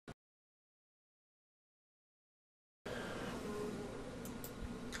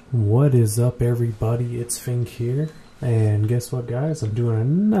What is up, everybody? It's Fink here, and guess what, guys? I'm doing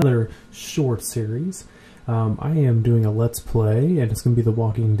another short series. I am doing a Let's Play, and it's going to be The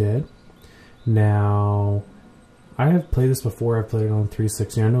Walking Dead. Now, I have played this before. I've played it on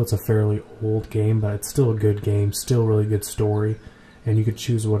 360. I know it's a fairly old game, but it's still a good game, still a really good story, and you could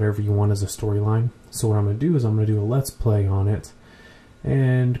choose whatever you want as a storyline. So what I'm going to do is I'm going to do a Let's Play on it,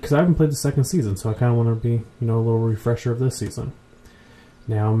 and because I haven't played the second season, so I kind of want to be, a little refresher of this season.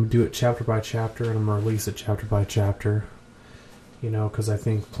 Now, I'm going to do it chapter by chapter, and I'm going to release it chapter by chapter, because I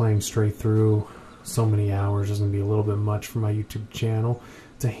think playing straight through so many hours is going to be a little bit much for my YouTube channel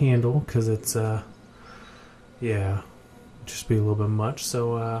to handle, because it's, just be a little bit much.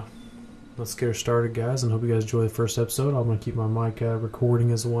 So, let's get her started, guys, and hope you guys enjoy the first episode. I'm going to keep my mic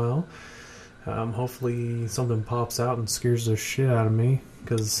recording as well. Hopefully something pops out and scares the shit out of me,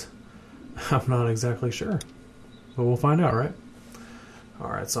 because I'm not exactly sure. But we'll find out, right?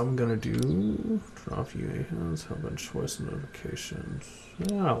 Alright, so I'm gonna do drop you hands, help and choice notifications.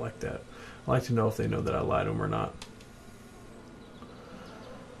 Yeah, I like that. I like to know if they know that I lied to them or not.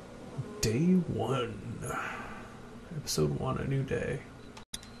 Day 1. Episode 1, a new day.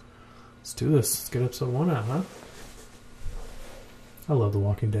 Let's do this. Let's get episode 1 out, huh? I love The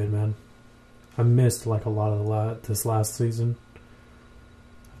Walking Dead, man. I missed like a lot of this last season.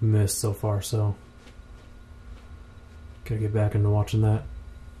 I've missed so far, so gotta get back into watching that.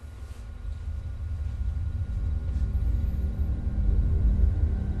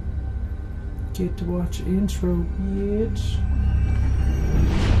 Get to watch intro, bitch.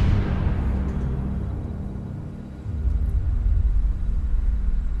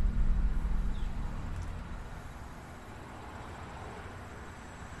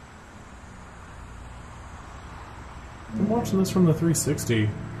 I'm watching this from the 360.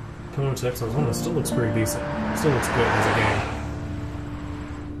 Coming to Xbox One, it still looks pretty decent. Still looks good as a game.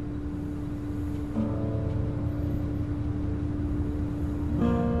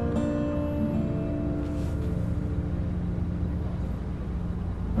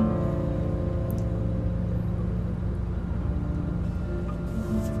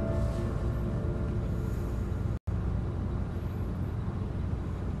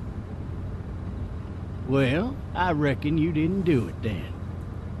 Well, I reckon you didn't do it then.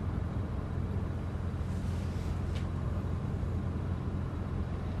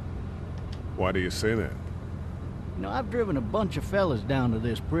 Why do you say that? I've driven a bunch of fellas down to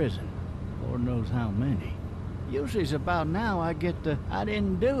this prison. Lord knows how many. Usually it's about now I get the, I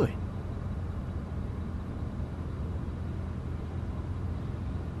didn't do it.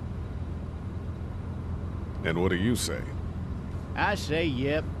 And what do you say? I say,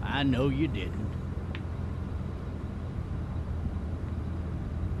 yep, I know you didn't.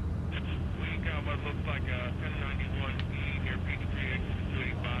 We got what looks like a 1091 E near Peak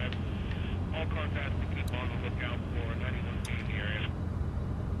 285. All contacts to keep on the lookout for 91 B in the area.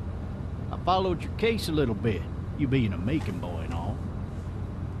 I followed your case a little bit, you being a Macon boy and all.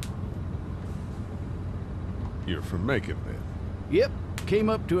 You're from Macon, then? Yep, came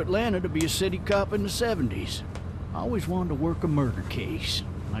up to Atlanta to be a city cop in the 70s. I always wanted to work a murder case,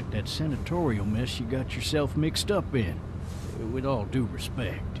 like that senatorial mess you got yourself mixed up in, with all due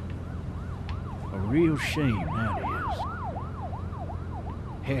respect. A real shame, that is.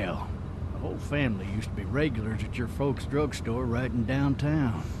 Hell, the whole family used to be regulars at your folks' drugstore right in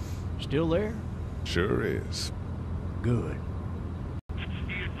downtown. Still there? Sure is. Good. Be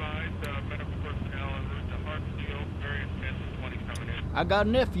advised, medical personnel en route to Hartsfield, various 10 to 20 coming in. I got a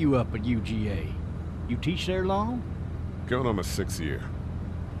nephew up at UGA. You teach there long? Going on my 6th year.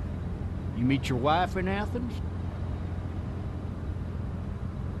 You meet your wife in Athens?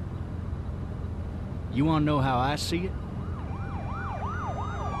 You want to know how I see it?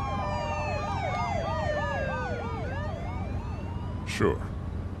 Sure.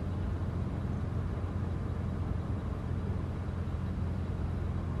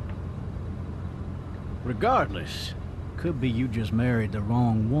 Regardless, could be you just married the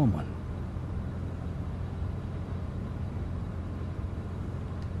wrong woman.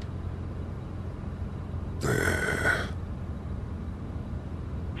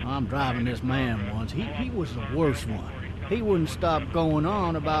 I'm driving this man once. He was the worst one. He wouldn't stop going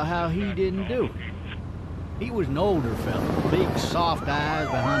on about how he didn't do it. He was an older fella, big soft eyes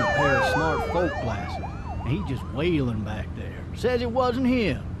behind a pair of smart folk glasses. And he just wailing back there. Says it wasn't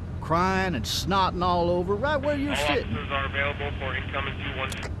him. Crying and snotting all over right where you're sitting. Officers are available for incoming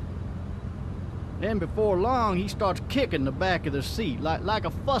 212. Then before long, he starts kicking the back of the seat like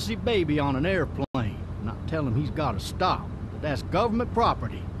a fussy baby on an airplane. And I tell him he's got to stop. That's government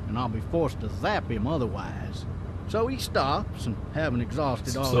property, and I'll be forced to zap him otherwise. So he stops, and having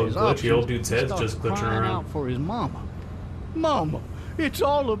exhausted all So his glitchy, options, old dude's he head's starts just glitching crying around. out for his mama. Mama, it's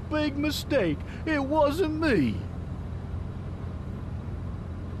all a big mistake. It wasn't me.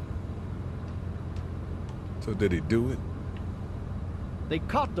 So did he do it? They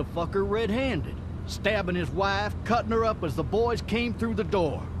caught the fucker red-handed, stabbing his wife, cutting her up as the boys came through the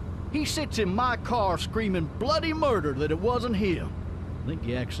door. He sits in my car screaming bloody murder that it wasn't him. I think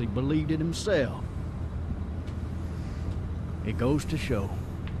he actually believed it himself. It goes to show,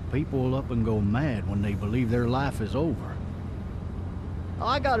 people will up and go mad when they believe their life is over.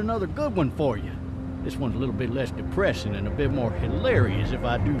 I got another good one for you. This one's a little bit less depressing and a bit more hilarious, if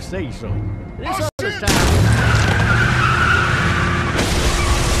I do say so. This other time...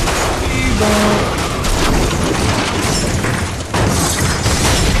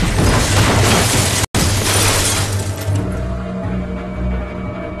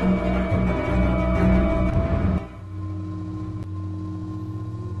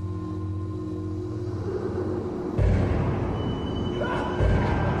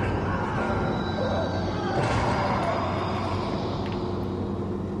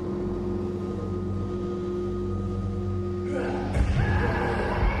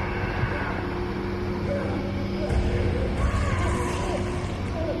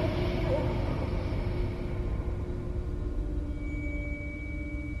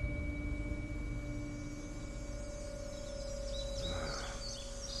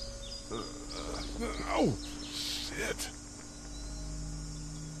 Oh, shit.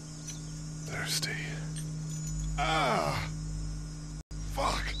 Thirsty. Ah!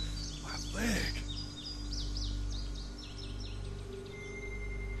 Fuck! My leg.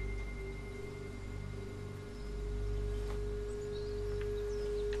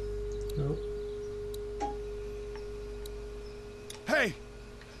 Nope. Hey!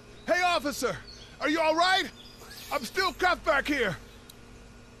 Hey, officer! Are you all right? I'm still cuffed back here.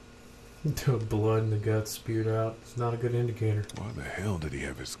 Blood in the guts spewed out. It's not a good indicator. Why the hell did he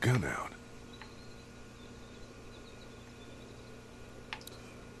have his gun out?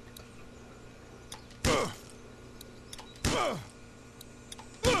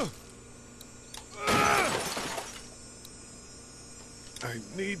 I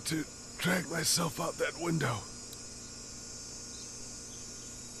need to drag myself out that window.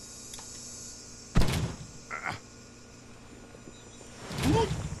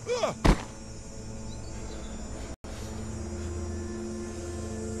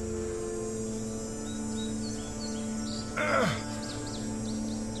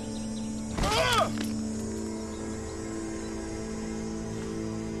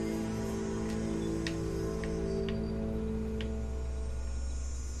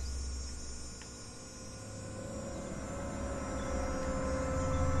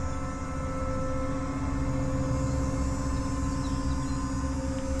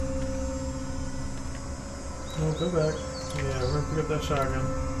 Oh, go back. Yeah, we're gonna pick up that shotgun.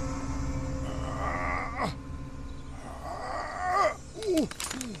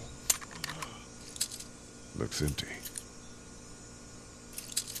 Looks empty.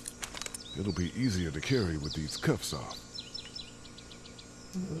 It'll be easier to carry with these cuffs off.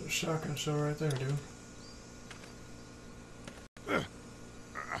 There's a shotgun shell right there, dude.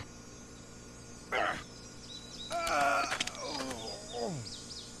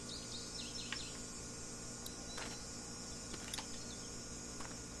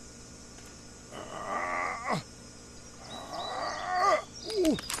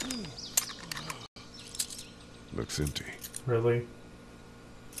 Looks empty. Really?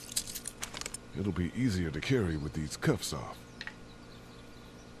 It'll be easier to carry with these cuffs off.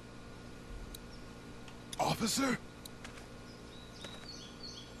 Officer?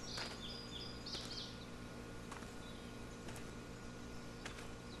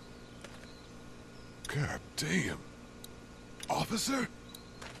 God damn. Officer?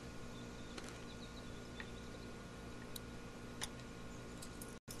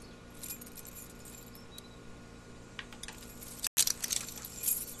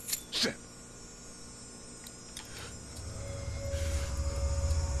 Shit.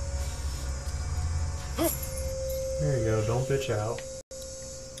 There you go, don't bitch out.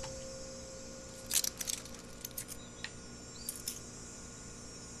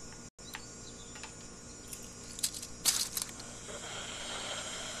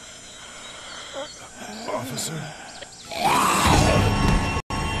 Officer?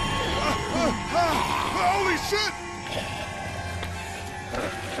 Holy shit!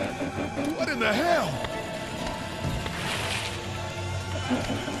 What in the hell?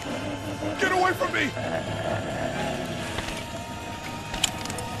 Get away from me!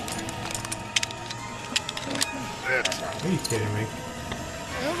 Shit! Are you kidding me?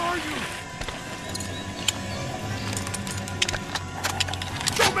 Where the hell are you?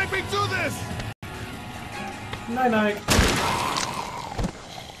 Don't make me do this! Night-night.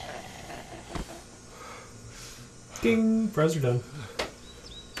 Ding! Fries are done.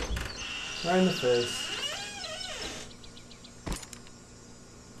 Right in the face.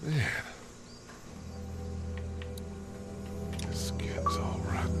 Man. His skin's all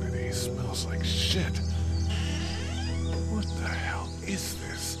rotten and he smells like shit. What the hell is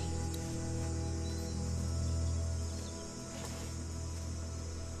this?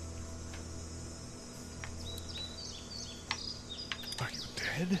 Are you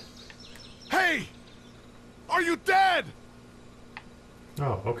dead? Hey! Are you dead?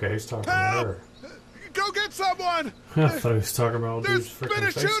 Oh, okay, he's talking to Help! her. Go get someone! I thought he was talking about old There's dude's been freaking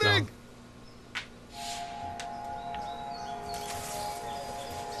a face shooting! down.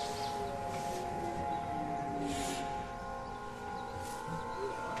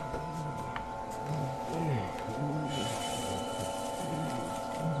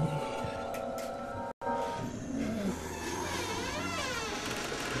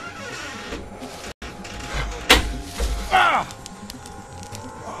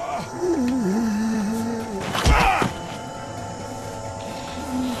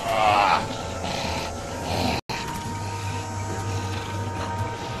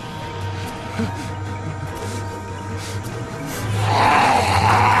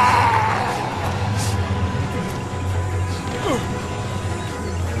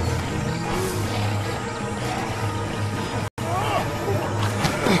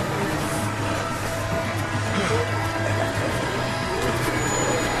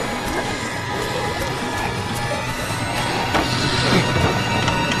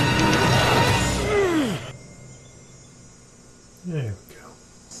 There we go.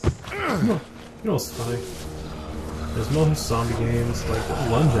 You know what's funny? There's most zombie games, like,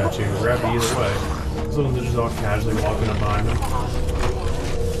 they'll lunge at you and grab you either way. So they're just all casually walking up behind them.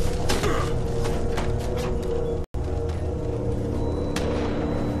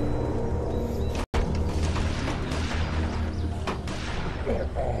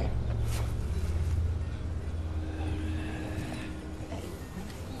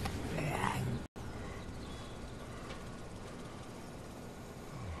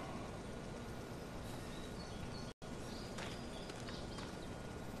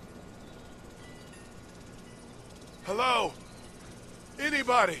 Hello?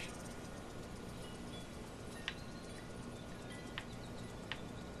 Anybody?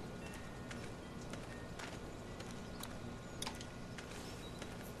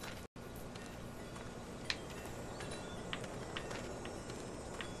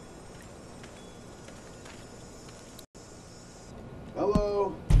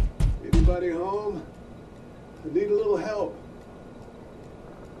 Hello? Anybody home? I need a little help.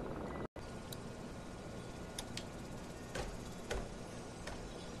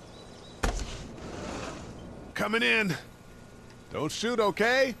 Coming in. Don't shoot,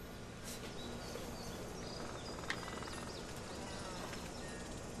 okay?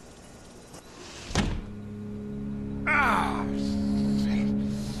 Ah!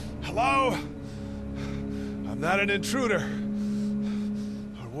 Hello? I'm not an intruder.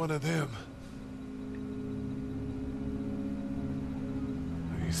 Or one of them.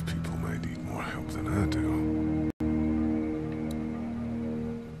 These people might need more help than I do.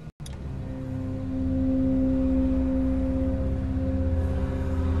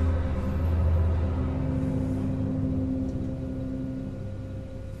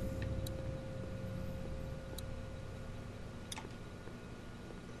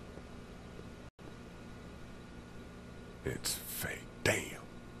 It's fake. Damn.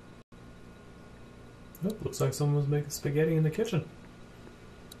 Oh, looks like someone was making spaghetti in the kitchen.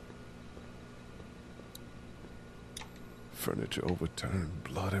 Furniture overturned,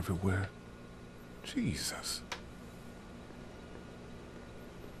 blood everywhere. Jesus.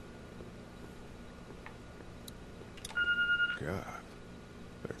 God,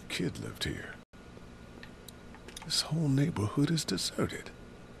 their kid lived here. This whole neighborhood is deserted.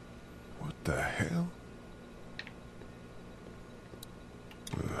 What the hell?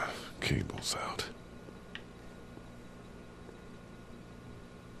 Cable's out.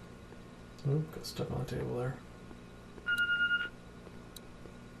 Oh, got stuck on the table there.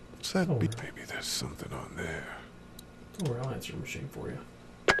 What's that Oh, be? Maybe there's something on there. Don't worry, I'll answer your machine for you.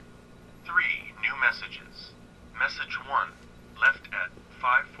 3 new messages. Message 1, left at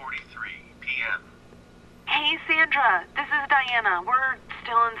 5:43 p.m. Hey, Sandra. This is Diana. We're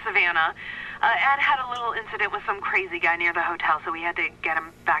still in Savannah. Ed had a little incident with some crazy guy near the hotel, so we had to get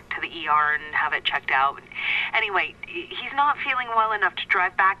him back to the ER and have it checked out. Anyway, he's not feeling well enough to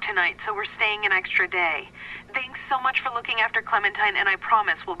drive back tonight, so we're staying an extra day. Thanks so much for looking after Clementine, and I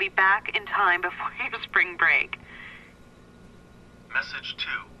promise we'll be back in time before your spring break. Message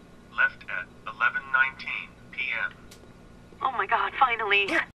 2, left at 11:19 p.m. Oh my God, finally.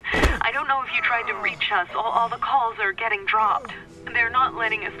 I don't know if you tried to reach us. All the calls are getting dropped. They're not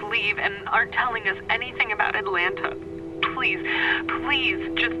letting us leave and aren't telling us anything about Atlanta. Please,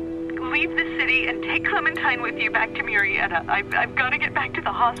 just leave the city and take Clementine with you back to Murrieta. I've got to get back to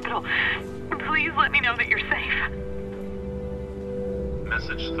the hospital. Please let me know that you're safe.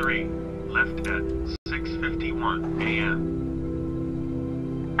 Message 3, left at 6:51 a.m.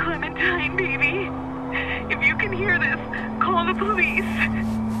 Clementine, baby. If you can hear this, call the police.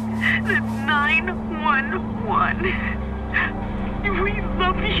 That's 911. We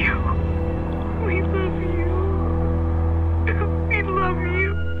love you. We love you. We love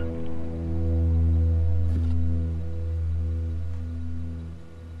you.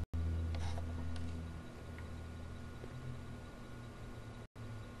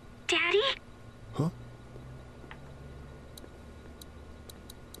 Daddy? Huh?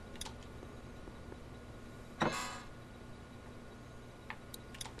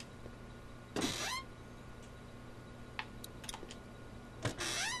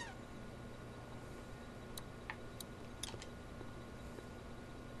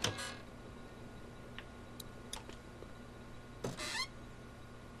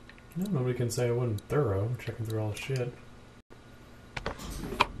 No, nobody can say I wasn't thorough, checking through all the shit.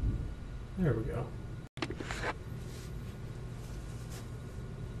 There we go.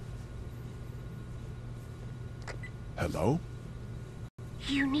 Hello?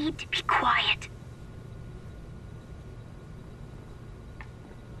 You need to be quiet.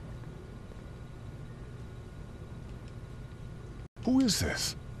 Who is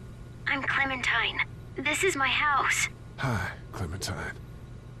this? I'm Clementine. This is my house. Hi, Clementine.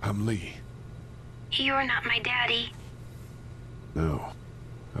 I'm Lee. You're not my daddy. No,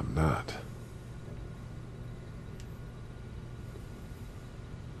 I'm not.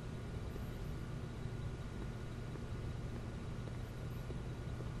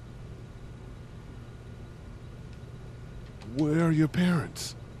 Where are your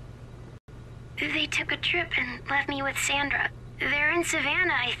parents? They took a trip and left me with Sandra. They're in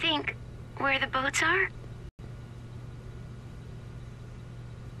Savannah, I think, where the boats are.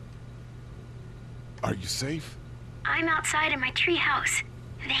 Are you safe? I'm outside in my treehouse.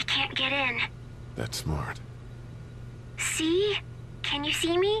 They can't get in. That's smart. See? Can you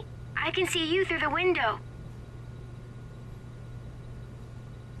see me? I can see you through the window.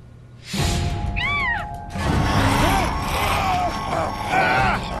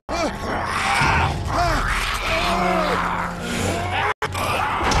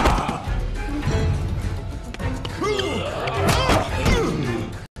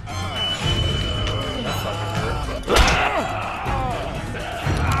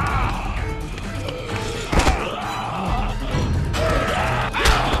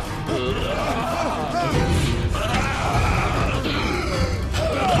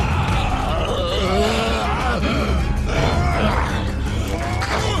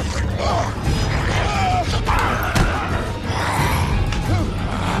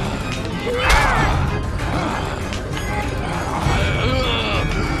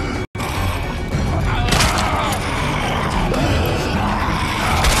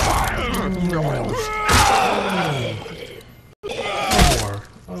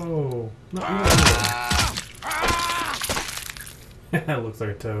 That looks like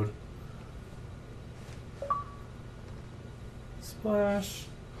a toad. Splash.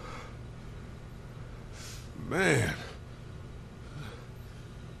 Man.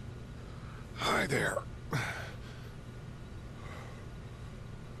 Hi there.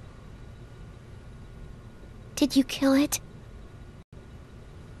 Did you kill it?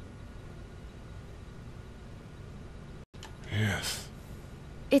 Yes.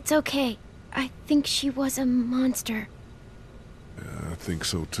 It's okay. I think she was a monster. I think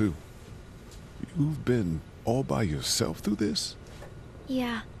so too. You've been all by yourself through this?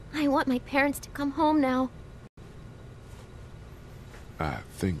 Yeah, I want my parents to come home now. I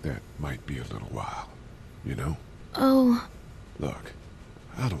think that might be a little while, you know? Oh. Look,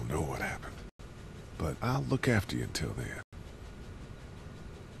 I don't know what happened, but I'll look after you until then.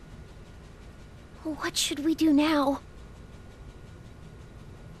 What should we do now?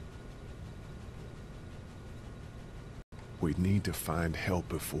 We need to find help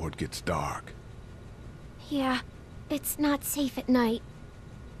before it gets dark. Yeah, it's not safe at night.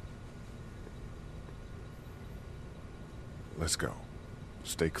 Let's go.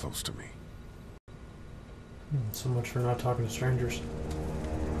 Stay close to me. So much for not talking to strangers.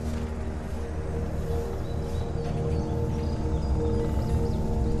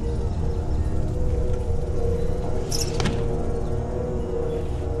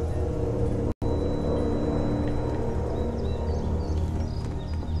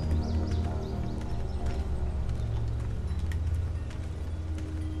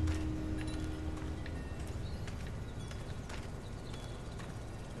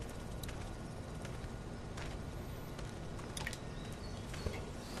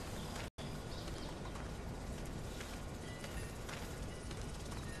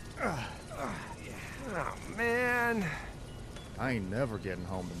 Oh, man. I ain't never getting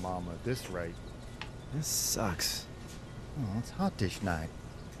home to Mama at this rate. This sucks. Oh, it's hot dish night.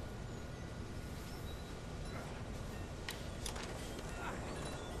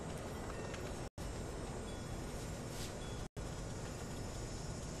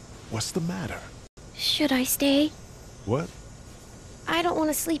 What's the matter? Should I stay? What? I don't want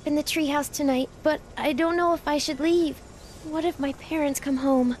to sleep in the treehouse tonight, but I don't know if I should leave. What if my parents come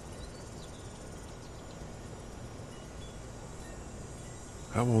home?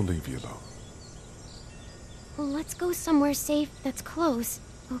 I won't leave you alone. Well, let's go somewhere safe that's close,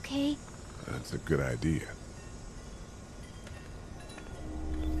 okay? That's a good idea.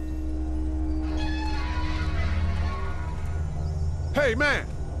 Hey, man!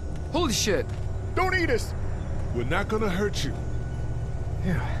 Holy shit! Don't eat us! We're not gonna hurt you.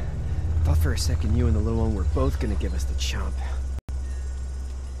 Phew. Thought for a second you and the little one were both gonna give us the chomp.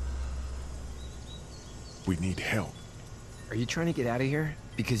 We need help. Are you trying to get out of here?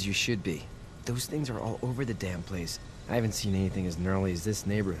 Because you should be. Those things are all over the damn place. I haven't seen anything as gnarly as this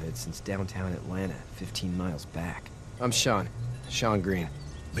neighborhood since downtown Atlanta, 15 miles back. I'm Sean. Sean Green.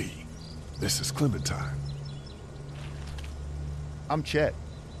 Lee, this is Clementine. I'm Chet.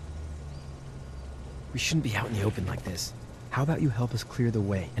 We shouldn't be out in the open like this. How about you help us clear the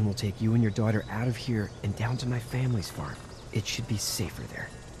way, and we'll take you and your daughter out of here and down to my family's farm. It should be safer there.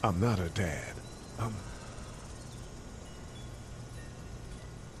 I'm not her dad. I'm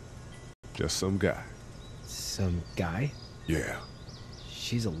just some guy. Some guy? Yeah.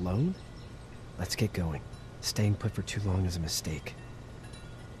 She's alone? Let's get going. Staying put for too long is a mistake.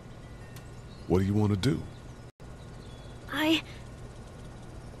 What do you want to do?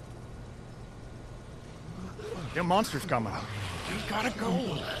 Them monster's coming. We gotta go.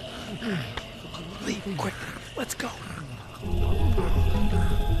 Lee, quick, let's go.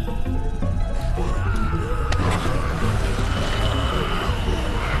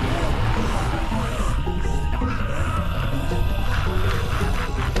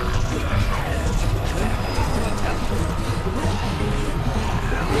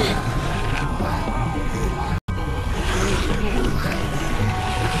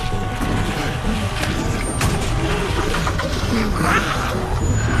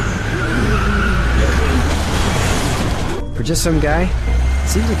 For just some guy,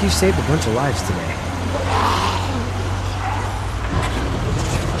 seems like you saved a bunch of lives today.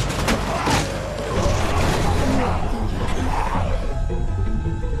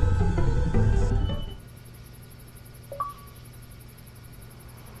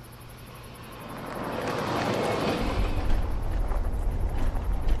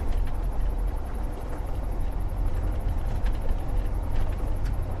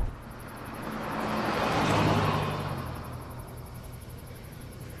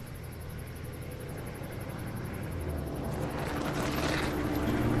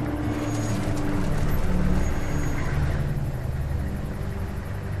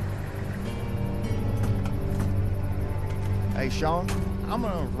 Hey, Sean, I'm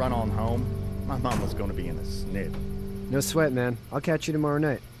gonna run on home. My mama's gonna be in a snit. No sweat, man. I'll catch you tomorrow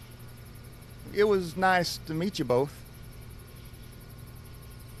night. It was nice to meet you both.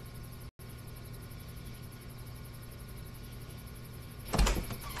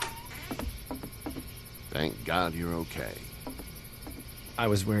 Thank God you're okay. I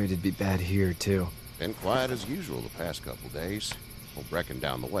was worried it'd be bad here, too. Been quiet as usual the past couple days. Old Brecken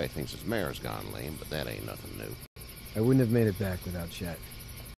down the way thinks his mare's gone lame, but that ain't nothing new. I wouldn't have made it back without Chet.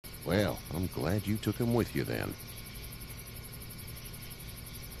 Well, I'm glad you took him with you then.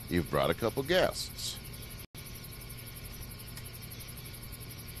 You've brought a couple guests.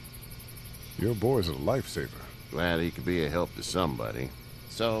 Your boy's a lifesaver. Glad he could be a help to somebody.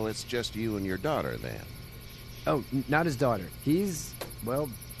 So it's just you and your daughter then? Oh, not his daughter. He's, well,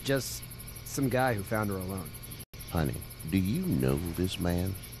 just some guy who found her alone. Honey, do you know this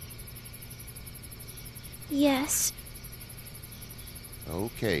man? Yes.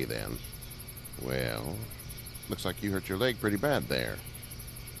 Okay then. Well, looks like you hurt your leg pretty bad there.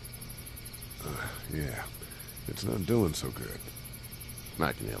 Yeah, it's not doing so good.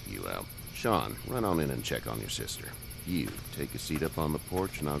 I can help you out. Sean, run on in and check on your sister. You, take a seat up on the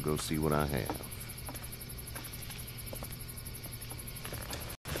porch and I'll go see what I have.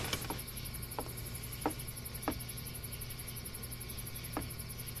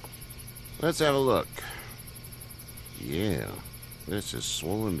 Let's have a look. Yeah, this is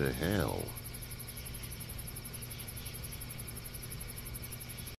swollen to hell.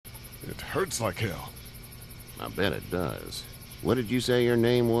 It hurts like hell. I bet it does. What did you say your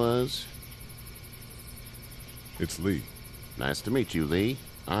name was? It's Lee. Nice to meet you, Lee.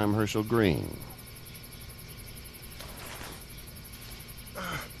 I'm Herschel Green.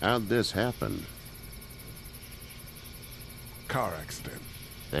 How'd this happen? Car accident.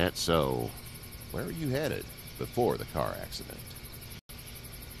 That's so. Where were you headed before the car accident?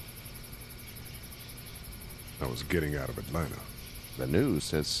 I was getting out of Atlanta. The news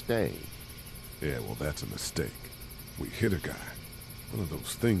says stay. Yeah, well, that's a mistake. We hit a guy. One of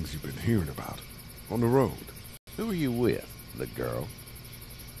those things you've been hearing about. On the road. Who are you with? The girl?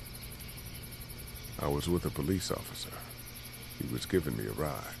 I was with a police officer. He was giving me a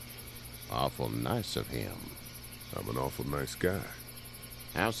ride. Awful nice of him. I'm an awful nice guy.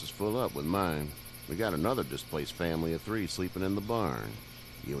 House is full up with mine. We got another displaced family of 3 sleeping in the barn.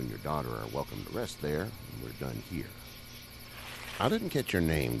 You and your daughter are welcome to rest there, and we're done here. I didn't catch your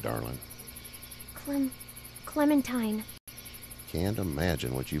name, darling. Clementine. Can't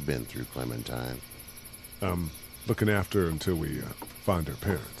imagine what you've been through, Clementine. Looking after her until we find her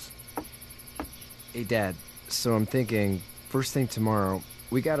parents. Hey, Dad. So I'm thinking, first thing tomorrow,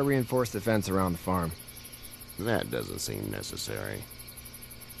 we gotta reinforce the fence around the farm. That doesn't seem necessary.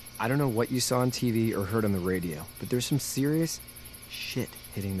 I don't know what you saw on TV or heard on the radio, but there's some serious shit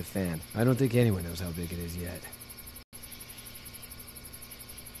hitting the fan. I don't think anyone knows how big it is yet.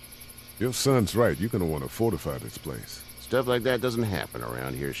 Your son's right. You're gonna want to fortify this place. Stuff like that doesn't happen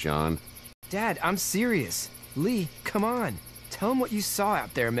around here, Sean. Dad, I'm serious. Lee, come on. Tell him what you saw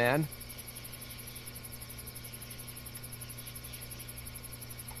out there, man.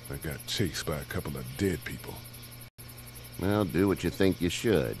 I got chased by a couple of dead people. Well, do what you think you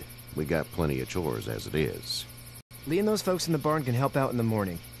should. We got plenty of chores as it is. Lee and those folks in the barn can help out in the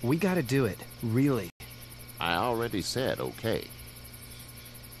morning. We gotta do it. Really. I already said okay.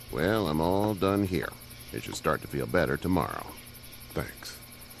 Well, I'm all done here. It should start to feel better tomorrow. Thanks.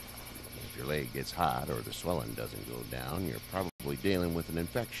 If your leg gets hot or the swelling doesn't go down, you're probably dealing with an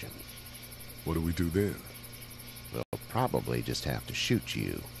infection. What do we do then? We'll probably just have to shoot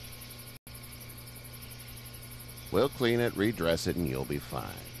you. We'll clean it, redress it, and you'll be fine.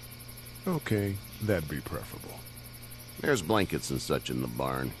 Okay, that'd be preferable. There's blankets and such in the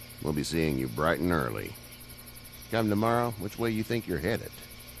barn. We'll be seeing you bright and early. Come tomorrow, which way you think you're headed?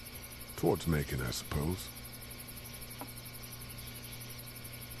 Towards Macon, I suppose.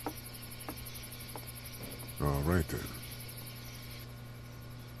 All right, then.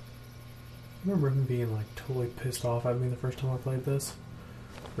 I remember him being like totally pissed off at me the first time I played this.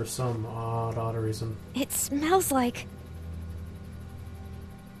 For some odd reason. It smells like...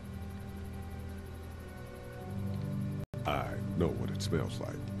 I know what it smells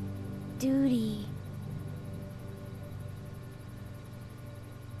like. duty.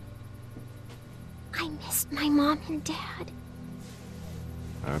 I missed my mom and dad.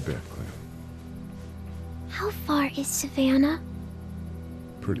 I bet, Clem. How far is Savannah?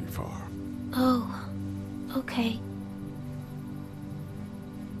 Pretty far. Oh, okay.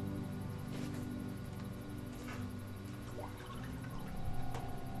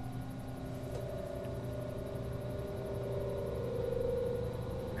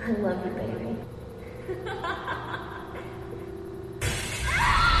 I love you, baby.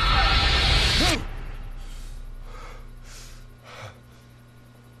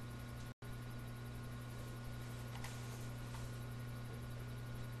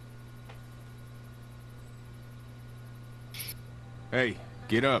 Hey,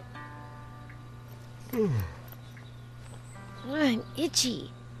 get up. I'm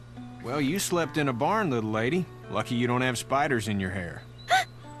itchy. Well, you slept in a barn, little lady. Lucky you don't have spiders in your hair.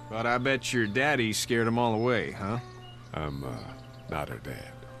 But I bet your daddy scared them all away, huh? I'm, not her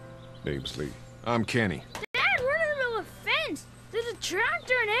dad. Name's Lee. I'm Kenny. Dad, we're in the middle of a fence. There's a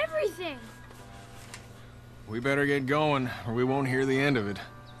tractor and everything. We better get going, or we won't hear the end of it.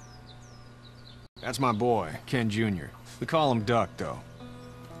 That's my boy, Ken Jr. We call him Duck, though.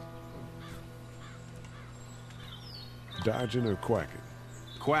 Dodging or quacking?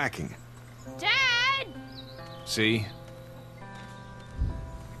 Quacking. Dad! See?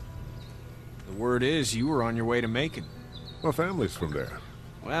 The word is you were on your way to Macon. My family's from there.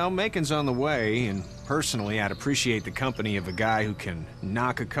 Well, Macon's on the way, and personally, I'd appreciate the company of a guy who can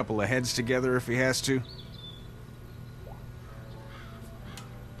knock a couple of heads together if he has to.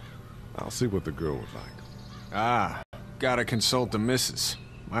 I'll see what the girl would like. Ah, gotta consult the missus.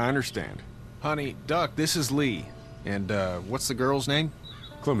 I understand. Honey, Duck, this is Lee. And, what's the girl's name?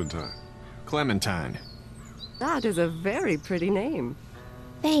 Clementine. Clementine. That is a very pretty name.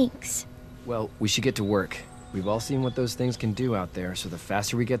 Thanks. Well, we should get to work. We've all seen what those things can do out there, so the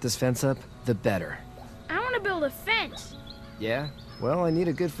faster we get this fence up, the better. I want to build a fence. Yeah? Well, I need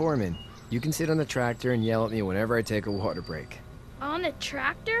a good foreman. You can sit on the tractor and yell at me whenever I take a water break. On the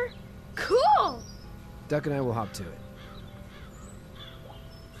tractor? Cool! Duck and I will hop to it.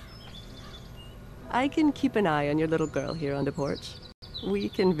 I can keep an eye on your little girl here on the porch. We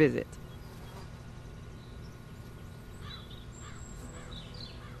can visit.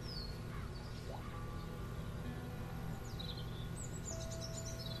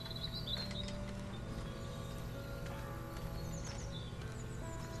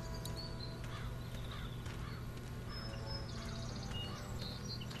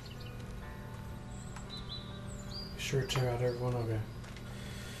 Sure, check out everyone. Okay.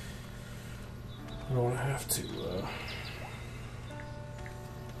 I don't have to.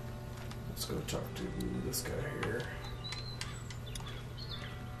 Let's go talk to this guy here.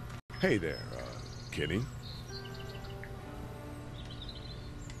 Hey there, Kenny.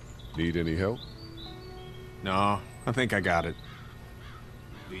 Need any help? No, I think I got it.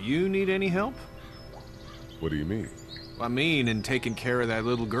 Do you need any help? What do you mean? I mean, in taking care of that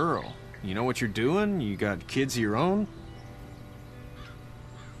little girl. You know what you're doing? You got kids of your own?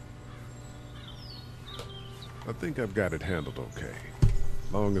 I think I've got it handled okay.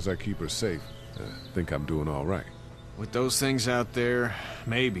 Long as I keep her safe, I think I'm doing all right. With those things out there,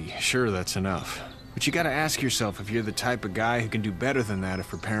 maybe. Sure, that's enough. But you gotta ask yourself if you're the type of guy who can do better than that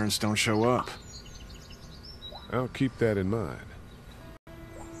if her parents don't show up. I'll keep that in mind.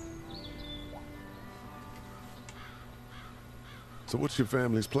 So what's your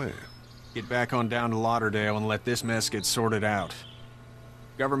family's plan? Get back on down to Lauderdale and let this mess get sorted out.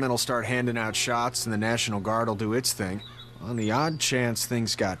 Government will start handing out shots and the National Guard will do its thing. On the odd chance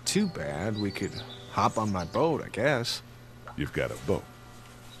things got too bad, we could hop on my boat, I guess. You've got a boat?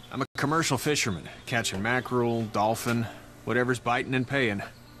 I'm a commercial fisherman, catching mackerel, dolphin, whatever's biting and paying.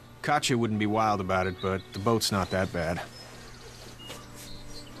 Katya wouldn't be wild about it, but the boat's not that bad.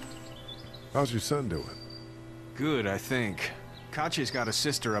 How's your son doing? Good, I think. Katya's got a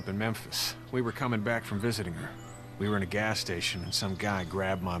sister up in Memphis. We were coming back from visiting her. We were in a gas station and some guy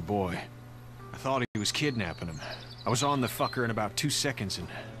grabbed my boy. I thought he was kidnapping him. I was on the fucker in about 2 seconds and...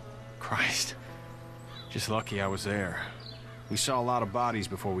 Christ. Just lucky I was there. We saw a lot of bodies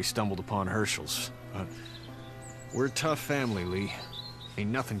before we stumbled upon Herschel's. But we're a tough family, Lee.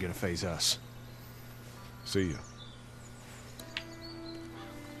 Ain't nothing gonna faze us. See ya.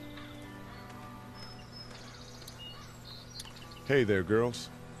 Hey there, girls.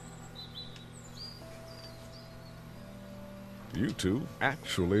 You two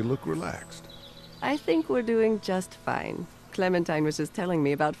actually look relaxed. I think we're doing just fine. Clementine was just telling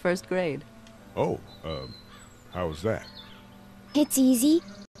me about first grade. Oh, how was that? It's easy.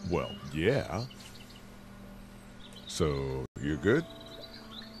 Well, yeah. So, you're good?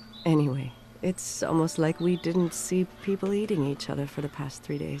 Anyway, it's almost like we didn't see people eating each other for the past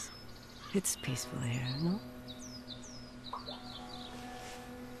 3 days. It's peaceful here, no?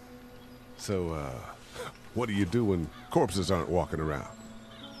 So, what do you do when corpses aren't walking around?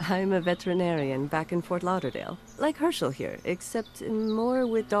 I'm a veterinarian back in Fort Lauderdale. Like Herschel here, except more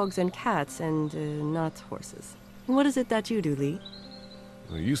with dogs and cats and not horses. What is it that you do, Lee?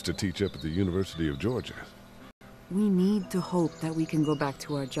 I used to teach up at the University of Georgia. We need to hope that we can go back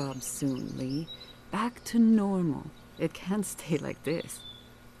to our jobs soon, Lee. Back to normal. It can't stay like this.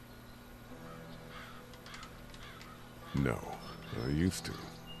 No, I used to.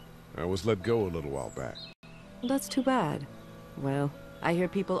 I was let go a little while back. That's too bad. Well, I hear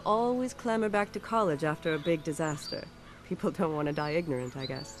people always clamor back to college after a big disaster. People don't want to die ignorant, I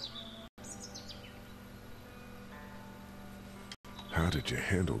guess. How did you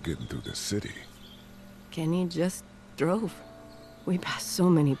handle getting through the city? Kenny just drove. We passed so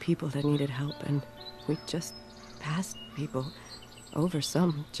many people that needed help, and we just passed people. Over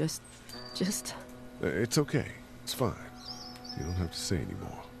some, just... It's okay. It's fine. You don't have to say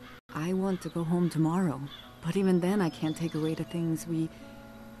anymore. I want to go home tomorrow, but even then I can't take away the things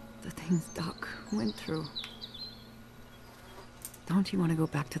Doc went through. Don't you want to go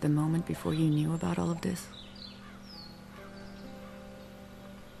back to the moment before you knew about all of this?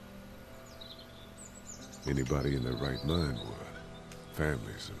 Anybody in their right mind would.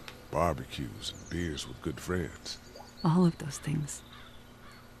 Families and barbecues and beers with good friends. All of those things.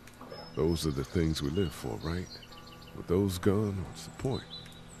 Those are the things we live for, right? With those gone, what's the point?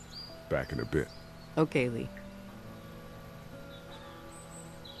 Back in a bit. Okay, Lee.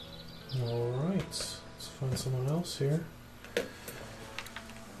 Alright, let's find someone else here.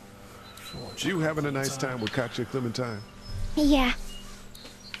 You having a nice time with Katya Clementine? Yeah.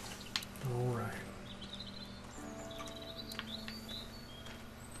 Alright.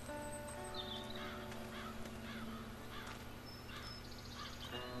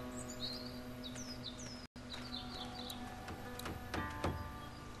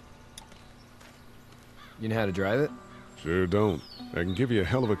 You know how to drive it? Sure don't. I can give you a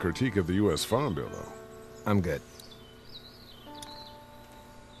hell of a critique of the U.S. Farm Bill, though. I'm good.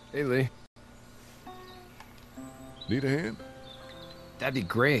 Hey, Lee. Need a hand? That'd be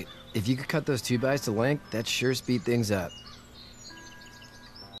great. If you could cut those 2x to length, that'd sure speed things up.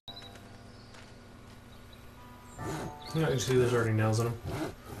 Yeah, you see there's already nails in them.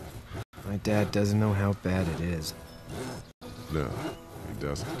 My dad doesn't know how bad it is. No, he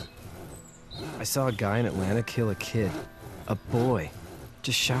doesn't. I saw a guy in Atlanta kill a kid. A boy.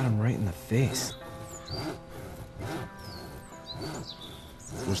 Just shot him right in the face.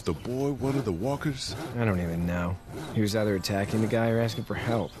 Was the boy one of the walkers? I don't even know. He was either attacking the guy or asking for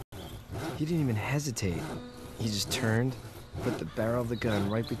help. He didn't even hesitate. He just turned, put the barrel of the gun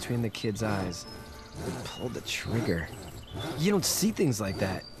right between the kid's eyes, and pulled the trigger. You don't see things like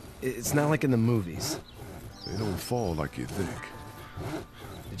that. It's not like in the movies. They don't fall like you think.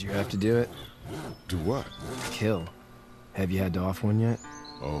 Did you have to do it? Do what? Kill. Have you had to off one yet?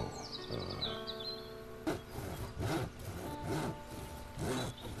 Oh,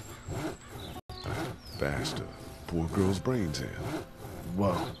 I bashed a poor girl's brains in.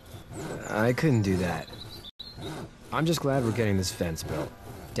 Whoa. I couldn't do that. I'm just glad we're getting this fence built.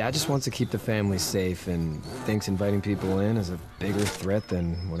 Dad just wants to keep the family safe and thinks inviting people in is a bigger threat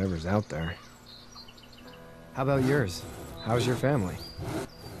than whatever's out there. How about yours? How's your family?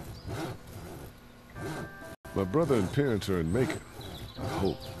 My brother and parents are in Macon. I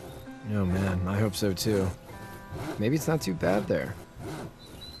hope. Oh man, I hope so too. Maybe it's not too bad there.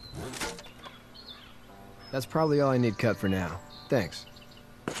 That's probably all I need cut for now. Thanks.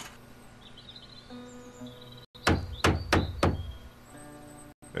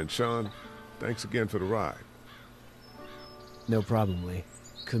 And Sean, thanks again for the ride. No problem, Lee.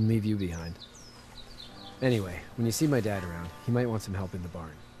 Couldn't leave you behind. Anyway, when you see my dad around, he might want some help in the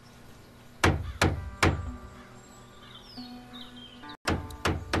barn.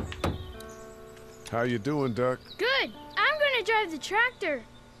 How you doing, Duck? Good. I'm gonna drive the tractor.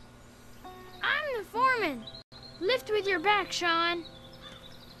 I'm the foreman. Lift with your back, Sean.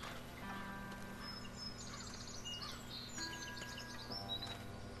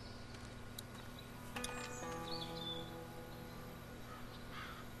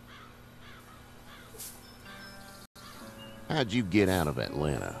 How'd you get out of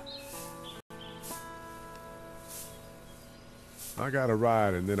Atlanta? I got a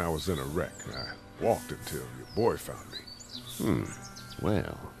ride and then I was in a wreck. I walked until your boy found me.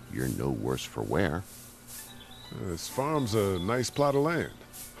 Well, you're no worse for wear. This farm's a nice plot of land.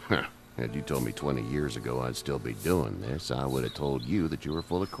 Had you told me 20 years ago I'd still be doing this, I would have told you that you were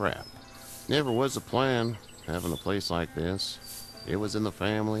full of crap. Never was a plan, having a place like this. It was in the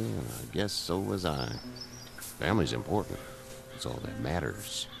family, and I guess so was I. Family's important. It's all that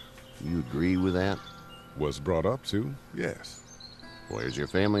matters. You agree with that? Was brought up to, yes. Where's your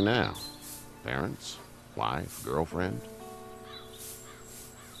family now? Parents? Wife? Girlfriend?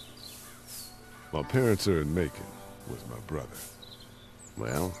 My parents are in Macon with my brother.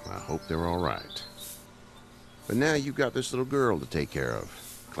 Well, I hope they're all right. But now you've got this little girl to take care of.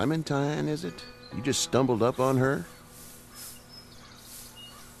 Clementine, is it? You just stumbled up on her?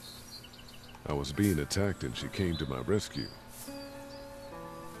 I was being attacked and she came to my rescue.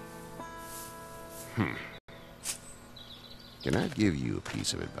 Can I give you a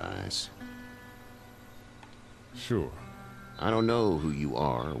piece of advice? Sure. I don't know who you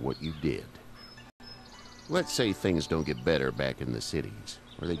are or what you did. Let's say things don't get better back in the cities,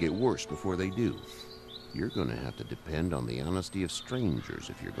 or they get worse before they do. You're gonna have to depend on the honesty of strangers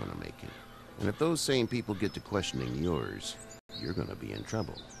if you're gonna make it. And if those same people get to questioning yours, you're gonna be in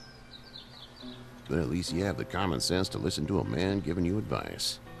trouble. But at least you have the common sense to listen to a man giving you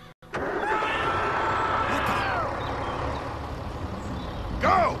advice.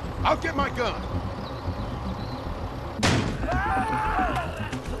 Go! I'll get my gun!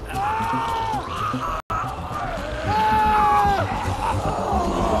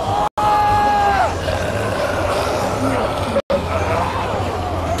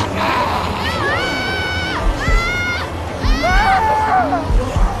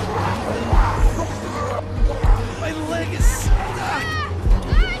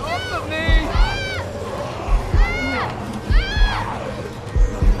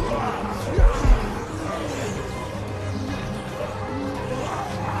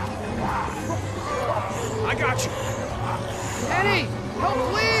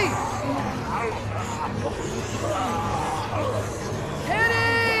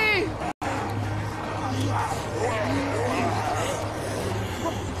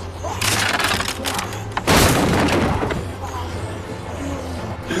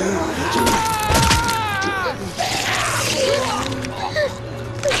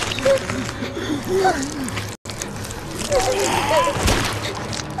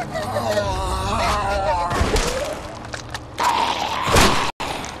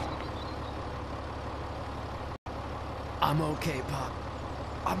 I'm okay, Pop.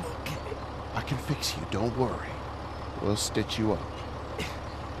 I'm okay. I can fix you, don't worry. We'll stitch you up.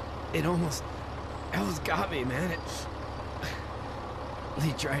 It almost got me, man.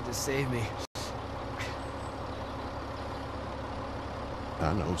 Lee tried to save me.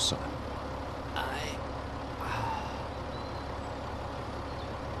 I know, son.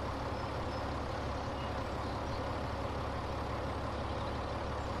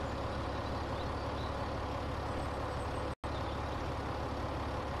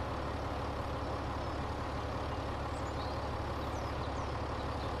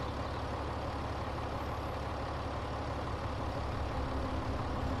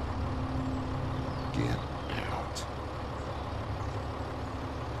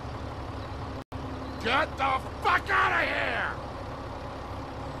 Get the fuck out of here!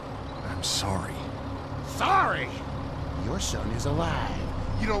 I'm sorry. Sorry? Your son is alive.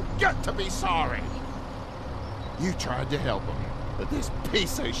 You don't get to be sorry. You tried to help him, but this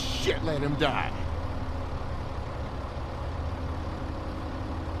piece of shit let him die.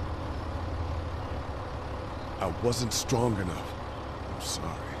 I wasn't strong enough. I'm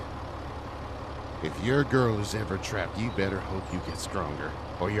sorry. If your girl is ever trapped, you better hope you get stronger,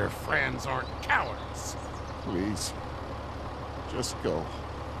 or your friends aren't cowards. Please, just go.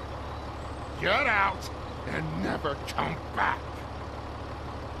 Get out and never come back.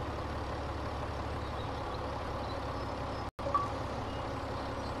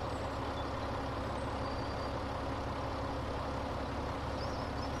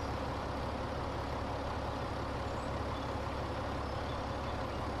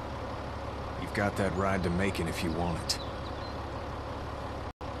 You've got that ride to Macon if you want it.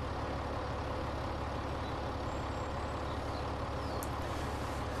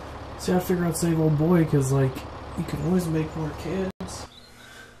 See, I figure out save old boy, because, like, you can always make more kids.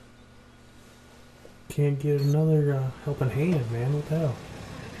 Can't get another helping hand, man. What the hell?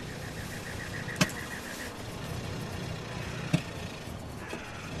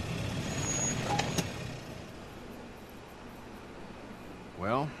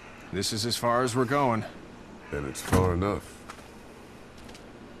 Well, this is as far as we're going. And it's far enough.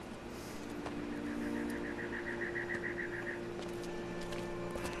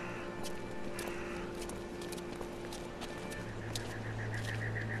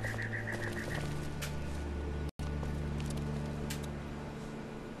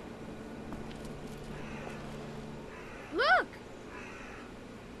 Look!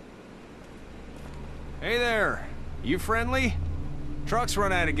 Hey there! You friendly? Truck's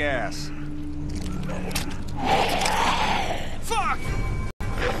run out of gas. Fuck!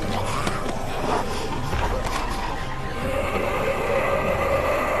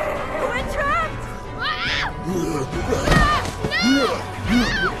 We're trapped! No!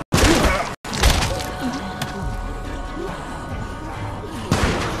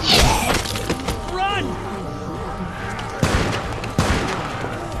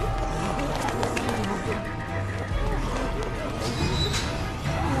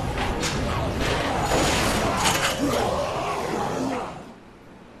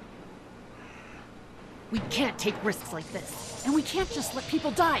 We can't take risks like this. And we can't just let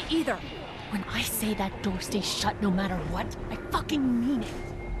people die, either. When I say that door stays shut no matter what, I fucking mean it.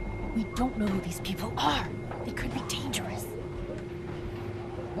 We don't know who these people are. They could be dangerous.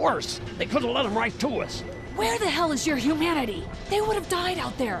 Worse, they could have let them right to us. Where the hell is your humanity? They would have died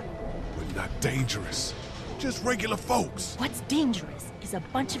out there. We're not dangerous. Just regular folks. What's dangerous is a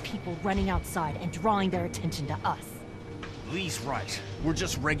bunch of people running outside and drawing their attention to us. Lee's right. We're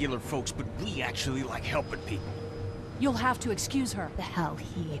just regular folks, but we actually like helping people. You'll have to excuse her. The hell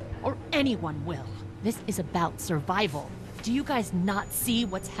he or anyone will. This is about survival. Do you guys not see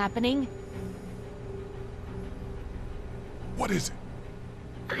what's happening? What is it?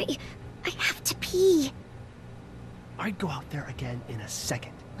 I have to pee. I'd go out there again in a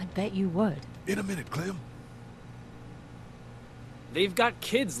second. I bet you would. In a minute, Clem. They've got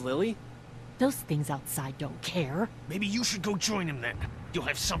kids, Lily. Those things outside don't care. Maybe you should go join them then. You'll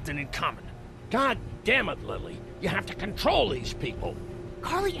have something in common. God damn it, Lily. You have to control these people.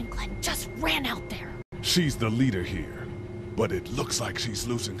 Carly and Glenn just ran out there. She's the leader here, but it looks like she's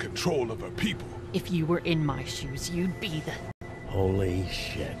losing control of her people. If you were in my shoes, you'd be the... Holy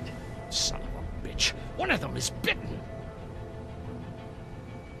shit. Son of a bitch. One of them is bitten.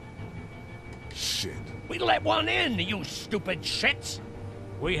 Shit. We let one in, you stupid shits.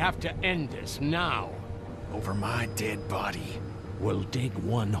 We have to end this now. Over my dead body. We'll dig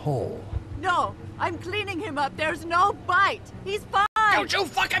one hole. No, I'm cleaning him up. There's no bite. He's fine. Don't you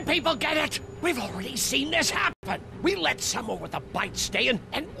fucking people get it? We've already seen this happen. We let someone with a bite stay in,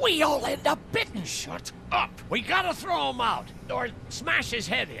 and we all end up bitten. Shut up. We gotta throw him out, or smash his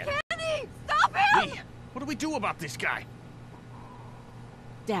head in. Kenny, stop him! Lee, what do we do about this guy?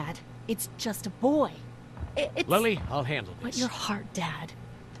 Dad, it's just a boy. It's... Lily, I'll handle this. But your heart, Dad.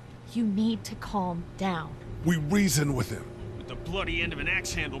 You need to calm down. We reason with him. With the bloody end of an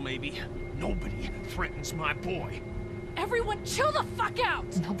axe handle, maybe. Nobody threatens my boy. Everyone chill the fuck out!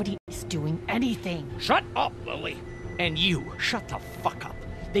 Nobody is doing anything. Shut up, Lily. And you, shut the fuck up.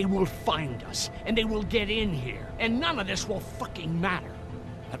 They will find us, and they will get in here, and none of this will fucking matter.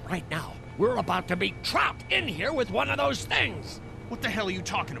 But right now, we're about to be trapped in here with one of those things. What the hell are you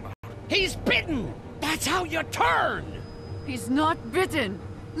talking about? He's bitten! That's how you turn! He's not bitten.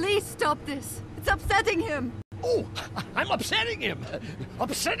 Lee, stop this. It's upsetting him. Oh, I'm upsetting him.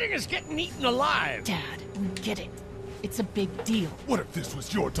 Upsetting is getting eaten alive. Dad, we get it. It's a big deal. What if this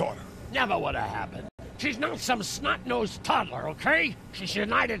was your daughter? Never would have happened. She's not some snot-nosed toddler, okay? She's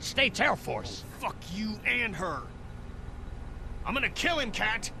United States Air Force. Fuck you and her. I'm gonna kill him,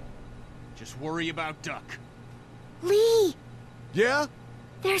 Cat. Just worry about Duck. Lee! Yeah?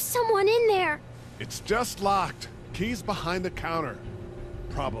 There's someone in there. It's just locked. Key's behind the counter.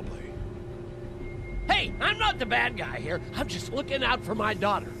 Probably. Hey, I'm not the bad guy here. I'm just looking out for my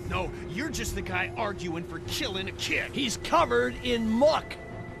daughter. No, you're just the guy arguing for killing a kid. He's covered in muck.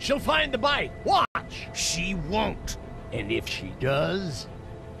 She'll find the bite. Watch. She won't. And if she does,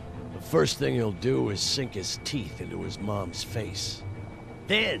 the first thing he'll do is sink his teeth into his mom's face.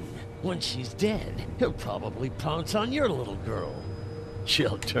 Then, when she's dead, he'll probably pounce on your little girl.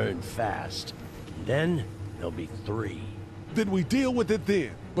 She'll turn fast. Then, there'll be 3. Then we deal with it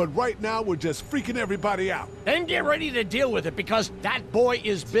then. But right now, we're just freaking everybody out. Then get ready to deal with it, because that boy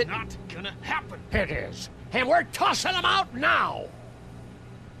is bitten. Not gonna happen. It is. And we're tossing him out now.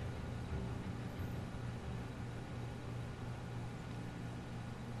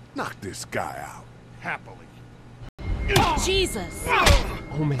 Knock this guy out. Happily. Jesus!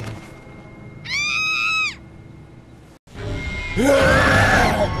 Oh, man.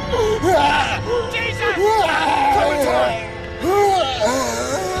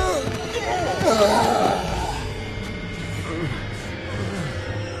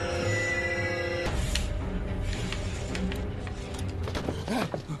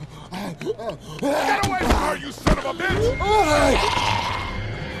 Get away from her, you son of a bitch!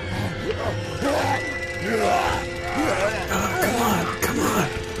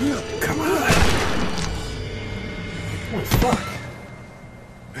 Come on. Oh, fuck.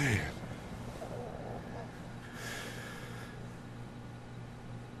 Man.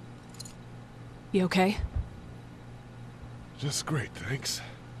 You okay? Just great, thanks.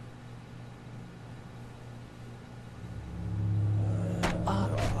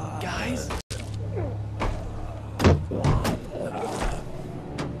 Guys?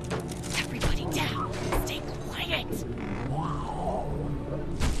 Everybody down. Stay quiet.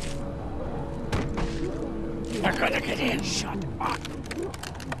 They're gonna get in. Shut up.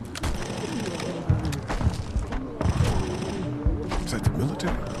 Is that the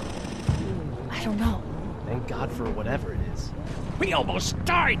military? I don't know. Thank God for whatever it is. We almost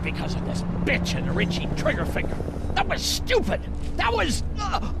died because of this bitch and her itchy trigger finger. That was stupid. That was...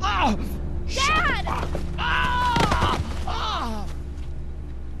 Dad! I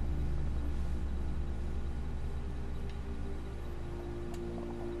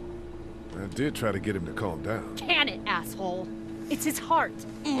did try to get him to calm down. Can it, asshole? It's his heart.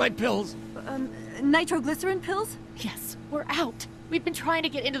 My pills. Nitroglycerin pills? Yes, we're out. We've been trying to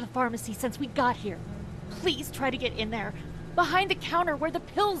get into the pharmacy since we got here. Please try to get in there. Behind the counter where the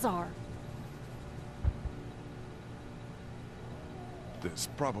pills are. There's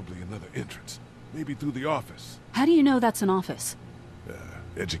probably another entrance. Maybe through the office. How do you know that's an office?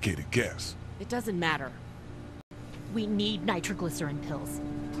 Educated guess. It doesn't matter. We need nitroglycerin pills.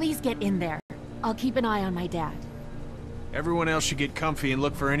 Please get in there. I'll keep an eye on my dad. Everyone else should get comfy and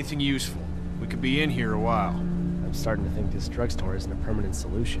look for anything useful. We could be in here a while. I'm starting to think this drugstore isn't a permanent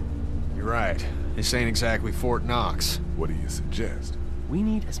solution. You're right. This ain't exactly Fort Knox. What do you suggest? We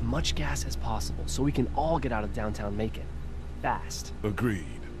need as much gas as possible so we can all get out of downtown Macon. Fast. Agreed.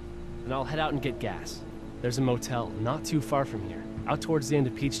 And I'll head out and get gas. There's a motel not too far from here, out towards the end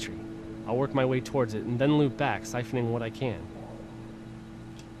of Peachtree. I'll work my way towards it and then loop back, siphoning what I can.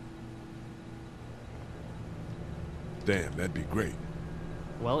 Damn, that'd be great.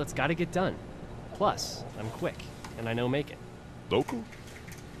 Well, it's gotta get done. Plus, I'm quick, and I know Macon. Local?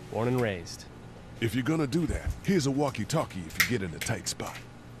 Born and raised. If you're gonna do that, here's a walkie-talkie if you get in a tight spot.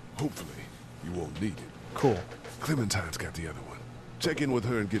 Hopefully, you won't need it. Cool. Clementine's got the other one. Check in with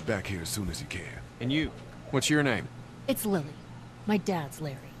her and get back here as soon as you can. And you, what's your name? It's Lily. My dad's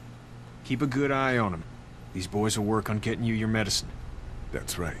Larry. Keep a good eye on him. These boys will work on getting you your medicine.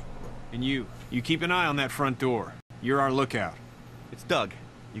 That's right. And you keep an eye on that front door. You're our lookout. It's Doug.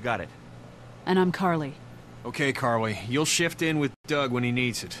 You got it. And I'm Carly. Okay, Carly. You'll shift in with Doug when he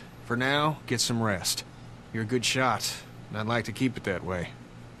needs it. For now, get some rest. You're a good shot, and I'd like to keep it that way.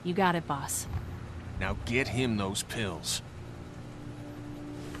 You got it, boss. Now get him those pills.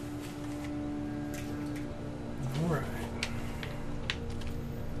 Alright.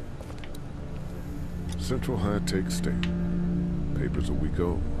 Central High Tech State. Paper's a week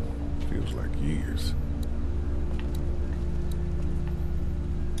old. Feels like years.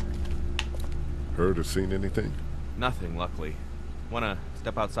 Heard or seen anything? Nothing, luckily. Wanna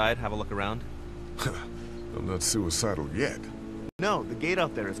step outside, have a look around? I'm not suicidal yet. No, the gate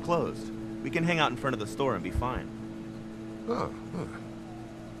out there is closed. We can hang out in front of the store and be fine.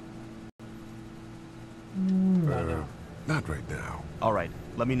 Not right now. All right,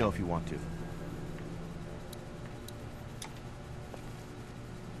 let me know if you want to.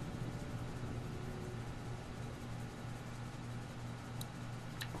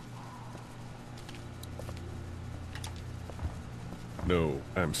 No,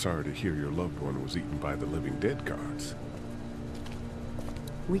 I'm sorry to hear your loved one was eaten by the living dead guards.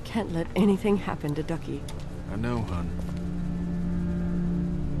 We can't let anything happen to Ducky. I know, hon.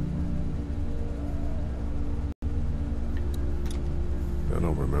 I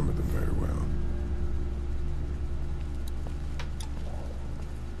don't remember them very well.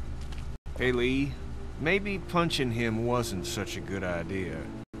 Hey, Lee. Maybe punching him wasn't such a good idea.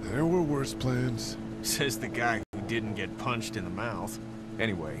 There were worse plans. Says the guy who didn't get punched in the mouth.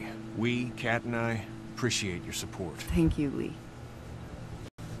 Anyway, we, Kat and I, appreciate your support. Thank you, Lee.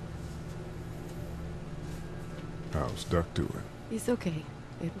 How's Duck doing? He's okay.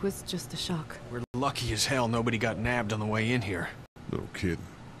 It was just a shock. We're lucky as hell nobody got nabbed on the way in here. No kidding.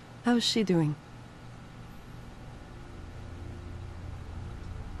 How's she doing?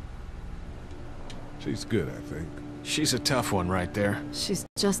 She's good, I think. She's a tough one right there. She's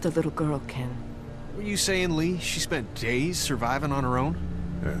just a little girl, Ken. Were you saying, Lee, she spent days surviving on her own?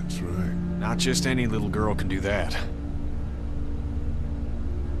 That's right. Not just any little girl can do that.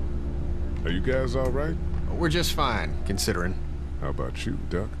 Are you guys all right? We're just fine, considering. How about you,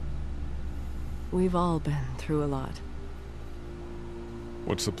 Duck? We've all been through a lot.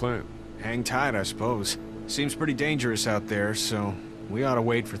 What's the plan? Hang tight, I suppose. Seems pretty dangerous out there, so we ought to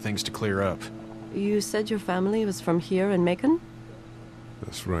wait for things to clear up. You said your family was from here in Macon?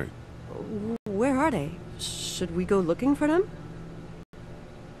 That's right. Where are they? Should we go looking for them?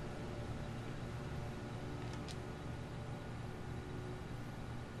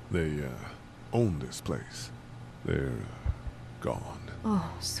 They, own this place. They're, gone.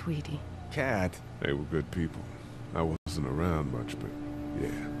 Oh, sweetie. Kat. They were good people. I wasn't around much, but yeah,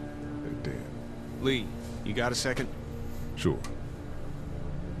 they're dead. Lee, you got a second? Sure.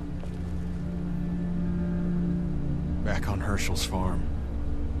 Back on Herschel's farm.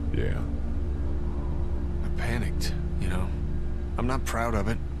 Yeah. I panicked, you know. I'm not proud of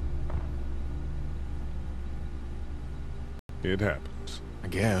it. It happens. I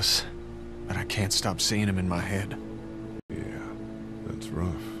guess. But I can't stop seeing him in my head. Yeah, that's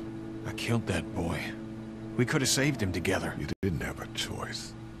rough. I killed that boy. We could have saved him together. You didn't have a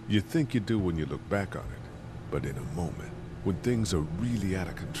choice. You think you do when you look back on it. But in a moment, when things are really out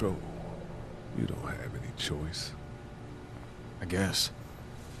of control, you don't have any choice. I guess.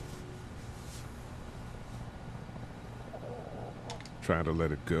 Try to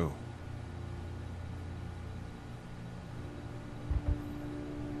let it go.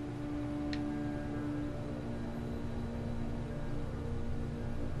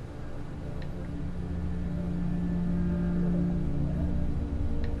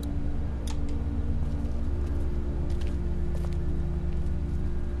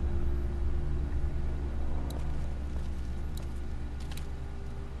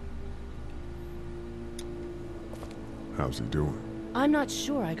 How's he doing? I'm not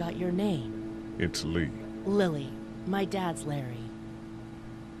sure I got your name. It's Lee. Lily. My dad's Larry.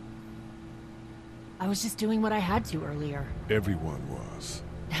 I was just doing what I had to earlier. Everyone was.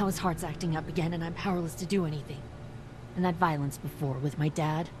 Now his heart's acting up again and I'm powerless to do anything. And that violence before with my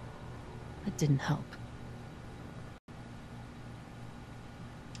dad, that didn't help.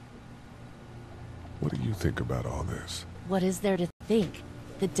 What do you think about all this? What is there to think?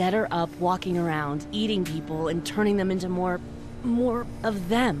 The dead are up, walking around, eating people, and turning them into more of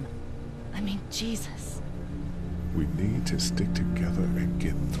them. I mean, Jesus. We need to stick together and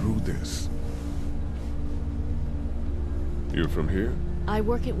get through You're from here? I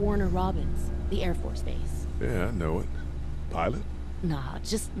work at Warner Robins, the Air Force Base. Yeah, I know it. Pilot? Nah,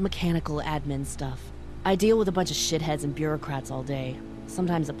 just mechanical admin stuff. I deal with a bunch of shitheads and bureaucrats all day.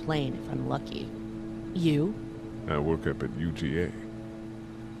 Sometimes a plane, if I'm lucky. You? I work up at UGA.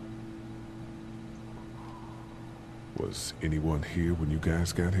 Was anyone here when you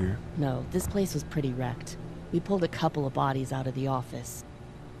guys got here? No, this place was pretty wrecked. We pulled a couple of bodies out of the office.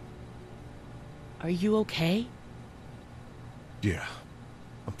 Are you okay? Yeah,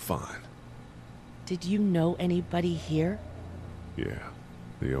 I'm fine. Did you know anybody here? Yeah,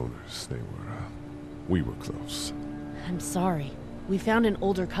 the owners, we were close. I'm sorry. We found an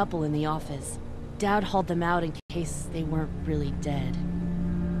older couple in the office. Dad hauled them out in case they weren't really dead.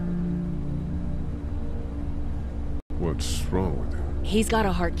 What's wrong with him? He's got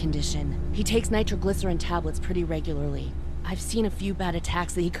a heart condition. He takes nitroglycerin tablets pretty regularly. I've seen a few bad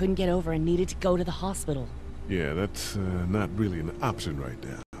attacks that he couldn't get over and needed to go to the hospital. Yeah, that's not really an option right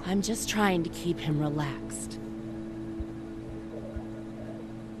now. I'm just trying to keep him relaxed.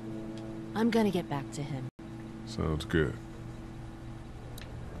 I'm gonna get back to him. Sounds good.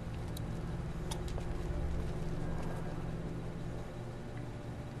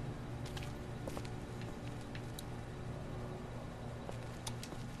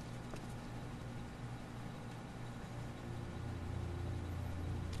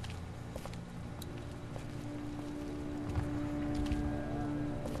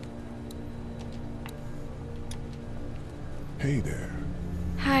 Hey there.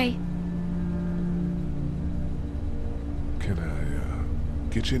 Hi. Can I,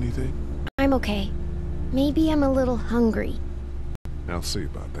 get you anything? I'm okay. Maybe I'm a little hungry. I'll see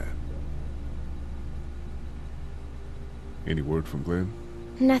about that. Any word from Glenn?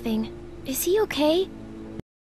 Nothing. Is he okay?